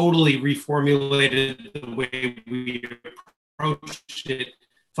we totally reformulated the way we approached it,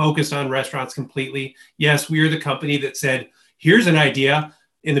 focused on restaurants completely. Yes, we are the company that said, here's an idea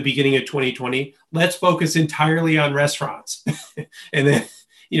in the beginning of 2020, let's focus entirely on restaurants. And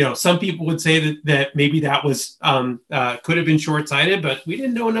then, some people would say that maybe that was, could have been short-sighted, but we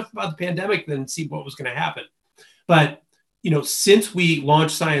didn't know enough about the pandemic then to see what was going to happen. But, since we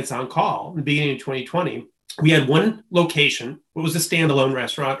launched Science on Call in the beginning of 2020, we had 1 location. It was a standalone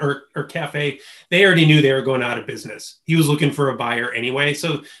restaurant or cafe. They already knew they were going out of business. He was looking for a buyer anyway.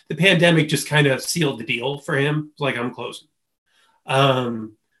 So the pandemic just kind of sealed the deal for him. It's like, I'm closing.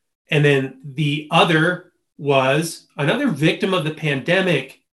 And then the other was another victim of the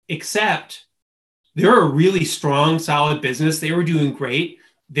pandemic, except they're a really strong, solid business. They were doing great.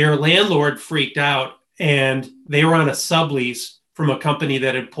 Their landlord freaked out and they were on a sublease from a company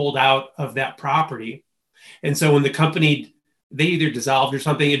that had pulled out of that property. And so when the company, they either dissolved or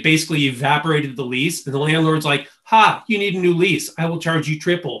something, it basically evaporated the lease. And the landlord's like, you need a new lease. I will charge you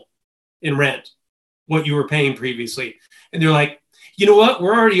triple in rent what you were paying previously. And they're like, you know what?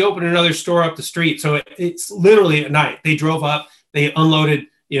 We're already opening another store up the street. So it's literally at night. They drove up, they unloaded,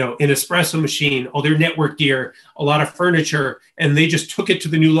 an espresso machine, all their network gear, a lot of furniture, and they just took it to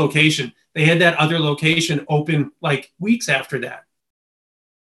the new location. They had that other location open like weeks after that.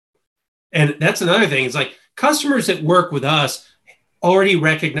 And that's another thing. It's like customers that work with us already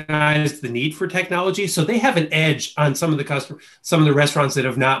recognize the need for technology. So they have an edge on some of the restaurants that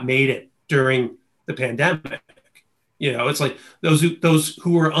have not made it during the pandemic. It's like those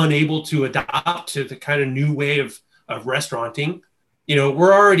who were unable to adopt to the kind of new way of restauranting,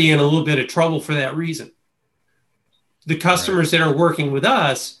 we're already in a little bit of trouble for that reason. The customers that are working with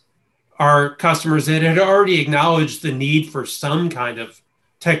us are customers that had already acknowledged the need for some kind of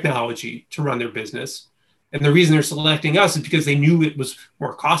technology to run their business. And the reason they're selecting us is because they knew it was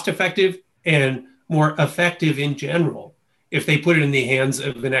more cost effective and more effective in general if they put it in the hands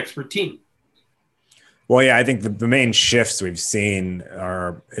of an expert team. Well, yeah, I think the main shifts we've seen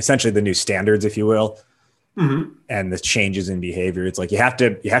are essentially the new standards, if you will, and the changes in behavior. It's like you have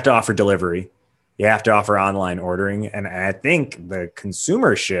to offer delivery, you have to offer online ordering, and I think the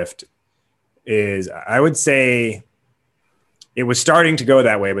consumer shift is, I would say, it was starting to go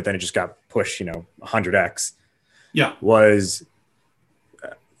that way, but then it just got pushed, 100x. Yeah, was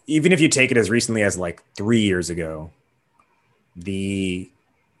even if you take it as recently as like 3 years ago, the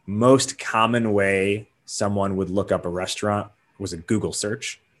most common way someone would look up a restaurant was a Google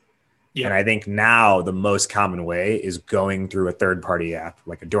search. Yeah. And I think now the most common way is going through a third-party app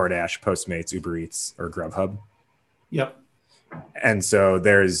like a DoorDash, Postmates, Uber Eats, or Grubhub. Yep. And so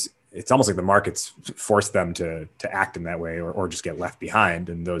it's almost like the market's forced them to act in that way or just get left behind.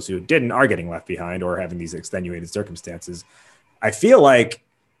 And those who didn't are getting left behind or having these extenuated circumstances. I feel like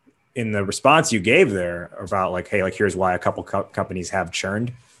in the response you gave there about like, hey, like here's why a couple companies have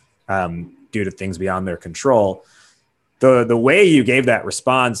churned due to things beyond their control. The way you gave that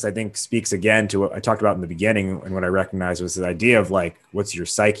response, I think, speaks again to what I talked about in the beginning, and what I recognized was the idea of like, what's your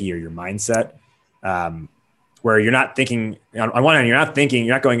psyche or your mindset, where you're not thinking on one hand, you're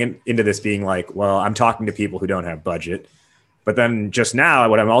not going into this being like, well, I'm talking to people who don't have budget, but then just now,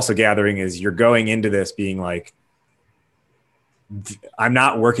 what I'm also gathering is you're going into this being like, I'm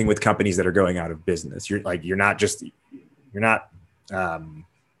not working with companies that are going out of business. You're not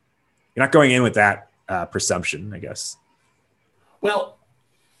going in with that presumption, I guess. Well,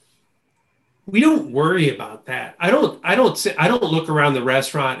 we don't worry about that. I don't look around the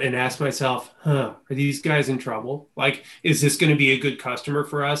restaurant and ask myself, are these guys in trouble? Like, is this going to be a good customer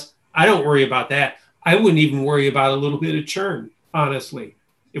for us? I don't worry about that. I wouldn't even worry about a little bit of churn, honestly.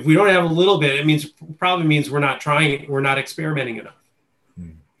 If we don't have a little bit, it probably means we're not trying, we're not experimenting enough,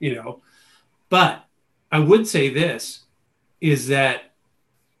 But I would say this is that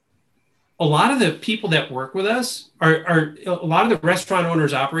a lot of the people that work with us are a lot of the restaurant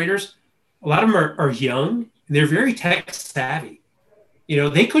owners, operators, a lot of them are young and they're very tech savvy.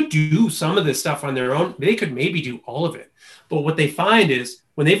 They could do some of this stuff on their own. They could maybe do all of it. But what they find is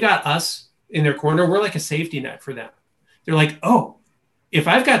when they've got us in their corner, we're like a safety net for them. They're like, oh, if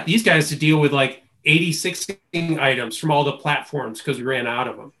I've got these guys to deal with like 86 items from all the platforms because we ran out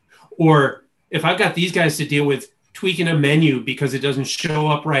of them, or if I've got these guys to deal with tweaking a menu because it doesn't show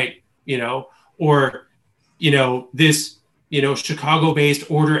up right, or, this,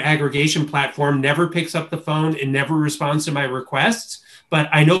 Chicago-based order aggregation platform never picks up the phone and never responds to my requests, but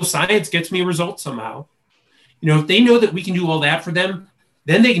I know Science gets me results somehow. If they know that we can do all that for them,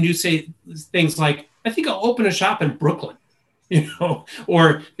 then they can say things like, I think I'll open a shop in Brooklyn,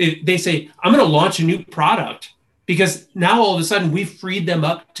 or they say, I'm going to launch a new product, because now all of a sudden we've freed them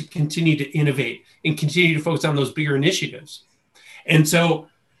up to continue to innovate and continue to focus on those bigger initiatives. And so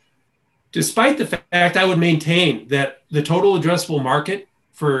despite the fact, I would maintain that the total addressable market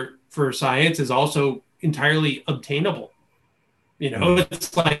for Science is also entirely obtainable.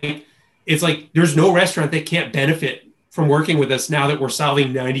 It's like there's no restaurant that can't benefit from working with us now that we're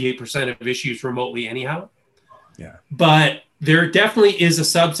solving 98% of issues remotely anyhow. Yeah. But there definitely is a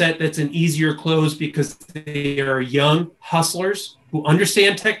subset that's an easier close because they are young hustlers who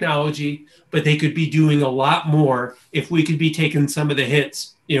understand technology, but they could be doing a lot more if we could be taking some of the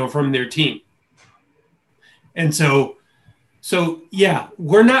hits, from their team. And so yeah,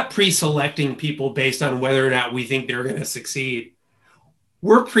 we're not pre-selecting people based on whether or not we think they're going to succeed.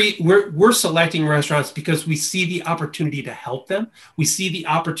 We're selecting restaurants because we see the opportunity to help them. We see the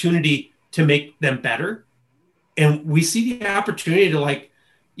opportunity to make them better. And we see the opportunity to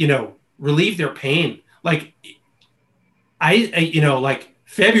relieve their pain. Like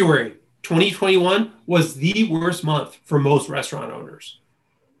February 2021 was the worst month for most restaurant owners.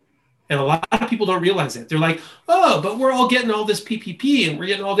 And a lot of people don't realize that. They're like, oh, but we're all getting all this PPP and we're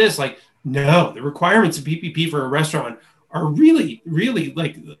getting all this. Like, no, the requirements of PPP for a restaurant are really, really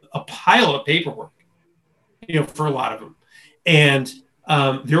like a pile of paperwork, for a lot of them. And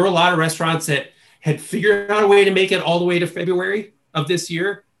there were a lot of restaurants that had figured out a way to make it all the way to February of this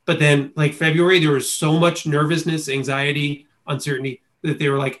year. But then February, there was so much nervousness, anxiety, uncertainty that they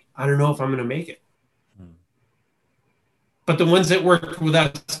were like, I don't know if I'm going to make it. But the ones that worked with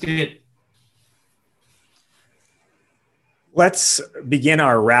us did. Let's begin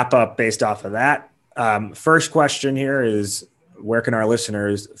our wrap up based off of that. First question here is, where can our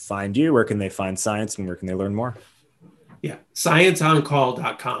listeners find you? Where can they find Science, and where can they learn more? Yeah,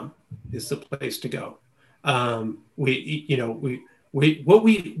 scienceoncall.com is the place to go. What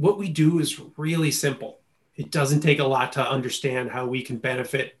we do is really simple. It doesn't take a lot to understand how we can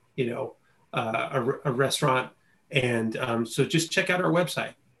benefit, a restaurant. And so just check out our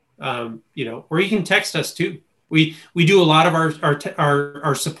website, or you can text us too. We do a lot of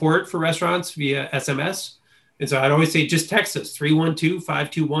our support for restaurants via SMS. And so I'd always say, just text us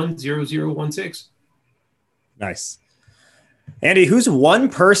 312-521-0016. Nice. Andy, who's one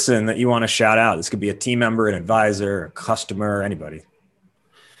person that you want to shout out? This could be a team member, an advisor, a customer, anybody.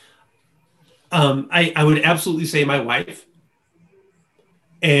 I would absolutely say my wife.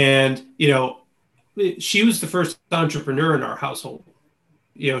 And, she was the first entrepreneur in our household.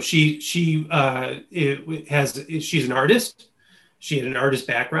 She's an artist. She had an artist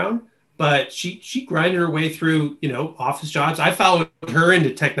background, but she grinded her way through, office jobs. I followed her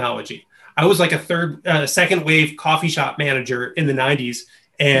into technology. I was like a second wave coffee shop manager in the 90s.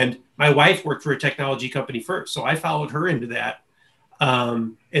 And my wife worked for a technology company first. So I followed her into that.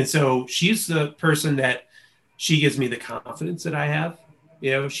 And so she's the person that she gives me the confidence that I have.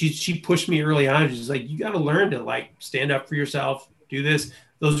 She pushed me early on. She's like, you got to learn to stand up for yourself, do this.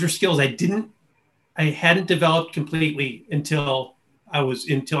 Those are skills I hadn't developed completely until I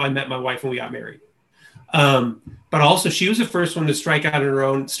met my wife and we got married. But also she was the first one to strike out on her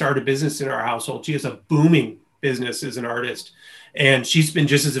own, start a business in our household. She has a booming business as an artist, and she's been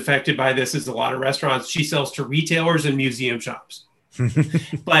just as affected by this as a lot of restaurants. She sells to retailers and museum shops,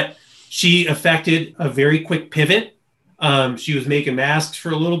 but she effected a very quick pivot. She was making masks for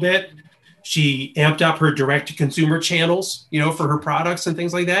a little bit. She amped up her direct to consumer channels, for her products and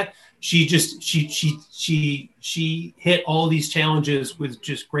things like that. She hit all these challenges with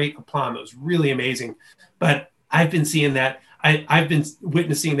just great aplomb. It was really amazing. But I've been seeing that. I've been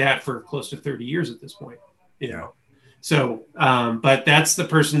witnessing that for close to 30 years at this point, So, but that's the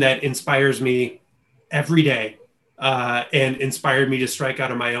person that inspires me every day, and inspired me to strike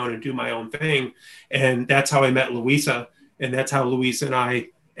out on my own and do my own thing. And that's how I met Louisa. And that's how Louisa and I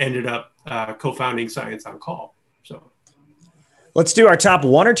ended up co-founding Science on Call. So let's do our top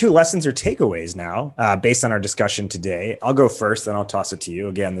one or two lessons or takeaways now, based on our discussion today. I'll go first, then I'll toss it to you.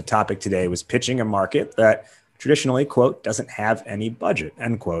 Again, the topic today was pitching a market that traditionally, quote, doesn't have any budget,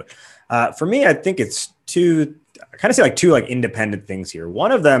 end quote. For me, I think it's I kind of see like two like independent things here.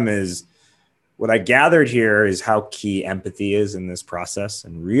 One of them is what I gathered here is how key empathy is in this process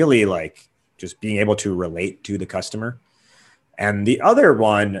and really like just being able to relate to the customer. And the other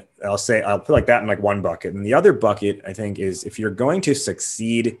one, I'll put like that in like one bucket. And the other bucket, I think, is if you're going to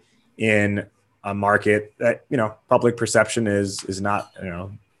succeed in a market that, public perception is not,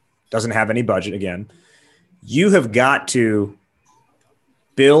 doesn't have any budget again, you have got to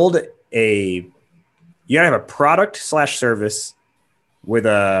you gotta have a product / service with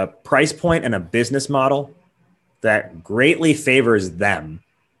a price point and a business model that greatly favors them.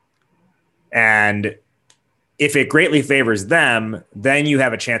 And if it greatly favors them, then you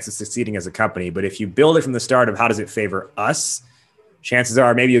have a chance of succeeding as a company. But if you build it from the start of how does it favor us, chances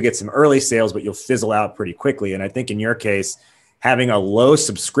are maybe you'll get some early sales, but you'll fizzle out pretty quickly. And I think in your case, having a low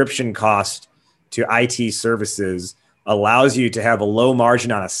subscription cost to IT services allows you to have a low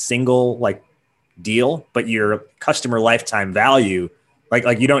margin on a single like deal, but your customer lifetime value,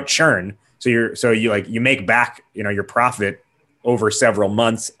 like you don't churn. So you make back, your profit over several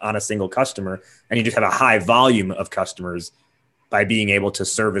months on a single customer, and you just have a high volume of customers by being able to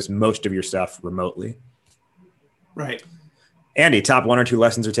service most of your stuff remotely. Right. Andy, top 1 or 2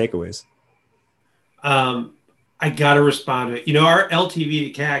 lessons or takeaways? I got to respond to it. Our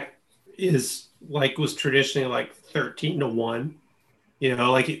LTV to CAC was traditionally like 13-1,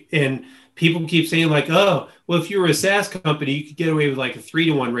 and people keep saying like, oh, well, if you were a SaaS company, you could get away with like a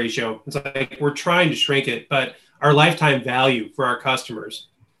 3-1 ratio. It's like, we're trying to shrink it, but our lifetime value for our customers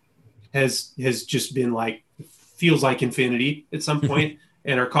has just been like, feels like infinity at some point,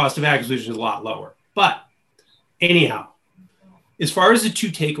 and our cost of acquisition is a lot lower. But anyhow, as far as the 2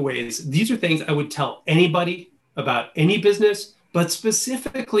 takeaways, these are things I would tell anybody about any business, but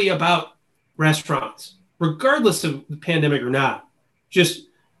specifically about restaurants, regardless of the pandemic or not. Just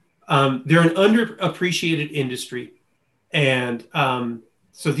they're an underappreciated industry. And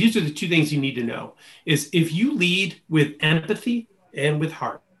so these are the 2 things you need to know is if you lead with empathy and with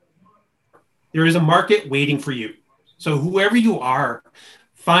heart, there is a market waiting for you. So whoever you are,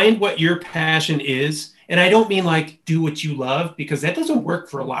 find what your passion is. And I don't mean like do what you love, because that doesn't work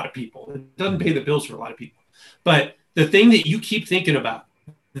for a lot of people. It doesn't pay the bills for a lot of people. But the thing that you keep thinking about,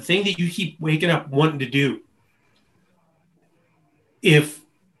 the thing that you keep waking up wanting to do, if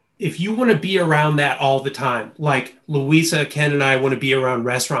you want to be around that all the time, like Louisa, Ken, and I want to be around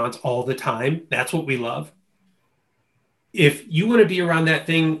restaurants all the time, that's what we love. If you want to be around that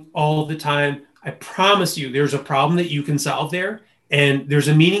thing all the time, I promise you there's a problem that you can solve there. And there's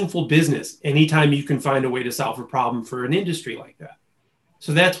a meaningful business anytime you can find a way to solve a problem for an industry like that.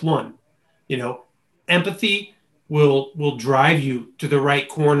 So that's one. Empathy will drive you to the right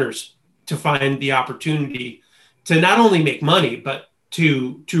corners to find the opportunity to not only make money, but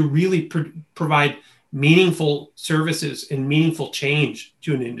to really provide meaningful services and meaningful change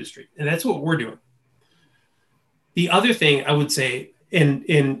to an industry. And that's what we're doing. The other thing I would say, and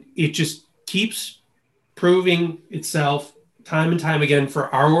it just keeps proving itself time and time again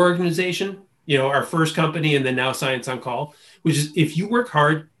for our organization, our first company and then now Science on Call, which is if you work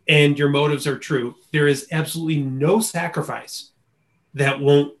hard and your motives are true, there is absolutely no sacrifice that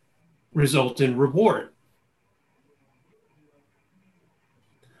won't result in reward.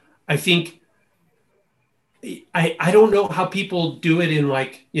 I think I don't know how people do it in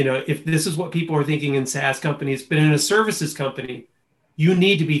if this is what people are thinking in SaaS companies, but in a services company, you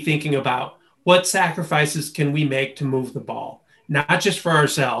need to be thinking about what sacrifices can we make to move the ball, not just for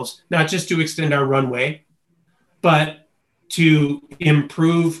ourselves, not just to extend our runway, but to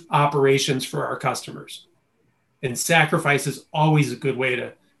improve operations for our customers. And sacrifice is always a good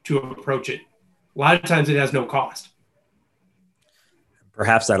way to approach it. A lot of times it has no cost.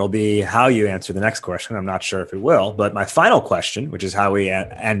 Perhaps that'll be how you answer the next question. I'm not sure if it will, but my final question, which is how we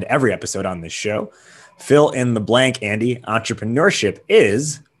end every episode on this show, fill in the blank, Andy. Entrepreneurship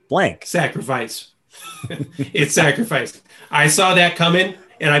is blank. Sacrifice. It's sacrifice. I saw that coming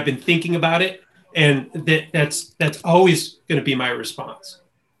and I've been thinking about it, and that's always going to be my response.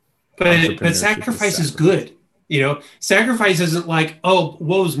 But sacrifice is good. Sacrifice isn't like, oh,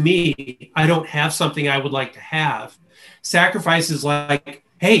 woe's me, I don't have something I would like to have. Sacrifice is like,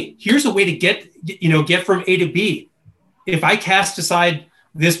 hey, here's a way to get from A to B. If I cast aside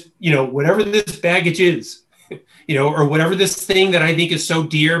this, whatever this baggage is, or whatever this thing that I think is so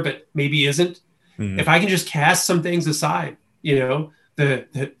dear, but maybe isn't, if I can just cast some things aside,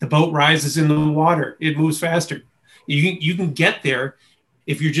 the boat rises in the water, it moves faster. You can get there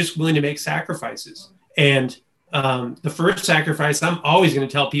if you're just willing to make sacrifices. And the first sacrifice I'm always going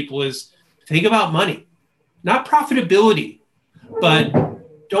to tell people is think about money. not profitability, but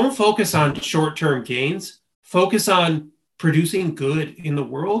don't focus on short-term gains. Focus on producing good in the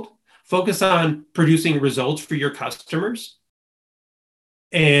world. Focus on producing results for your customers.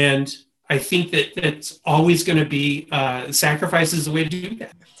 And I think that that's always going to be sacrifice is the way to do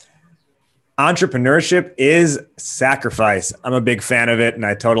that. Entrepreneurship is sacrifice. I'm a big fan of it, and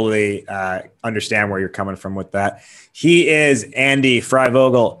I totally understand where you're coming from with that. He is Andy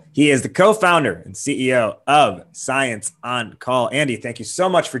Freivogel. He is the co-founder and CEO of Science on Call. Andy, thank you so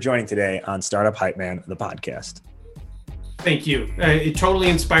much for joining today on Startup Hype Man, the podcast. Thank you. Totally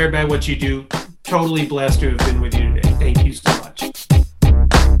inspired by what you do. Totally blessed to have been with you today. Thank you so much.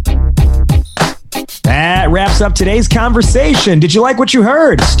 That wraps up today's conversation. Did you like what you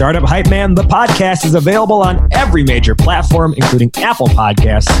heard? Startup Hype Man, the podcast, is available on every major platform, including Apple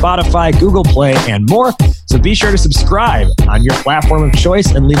Podcasts, Spotify, Google Play, and more. So be sure to subscribe on your platform of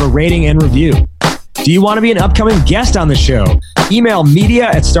choice and leave a rating and review. Do you want to be an upcoming guest on the show? Email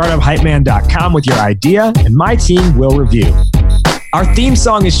media@startuphypeman.com with your idea, and my team will review. Our theme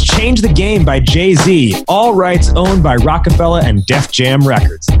song is Change the Game by Jay-Z, all rights owned by Rockefeller and Def Jam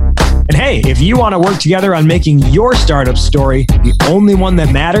Records. And hey, if you want to work together on making your startup story the only one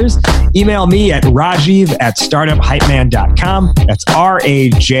that matters, email me at rajiv@startuphypeman.com. That's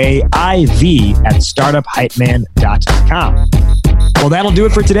RAJIV@startuphypeman.com. Well, that'll do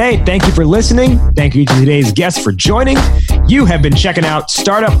it for today. Thank you for listening. Thank you to today's guests for joining. You have been checking out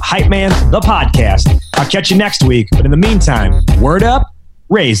Startup Hype Man, the podcast. I'll catch you next week. But in the meantime, word up,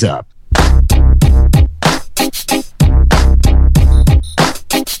 raise up.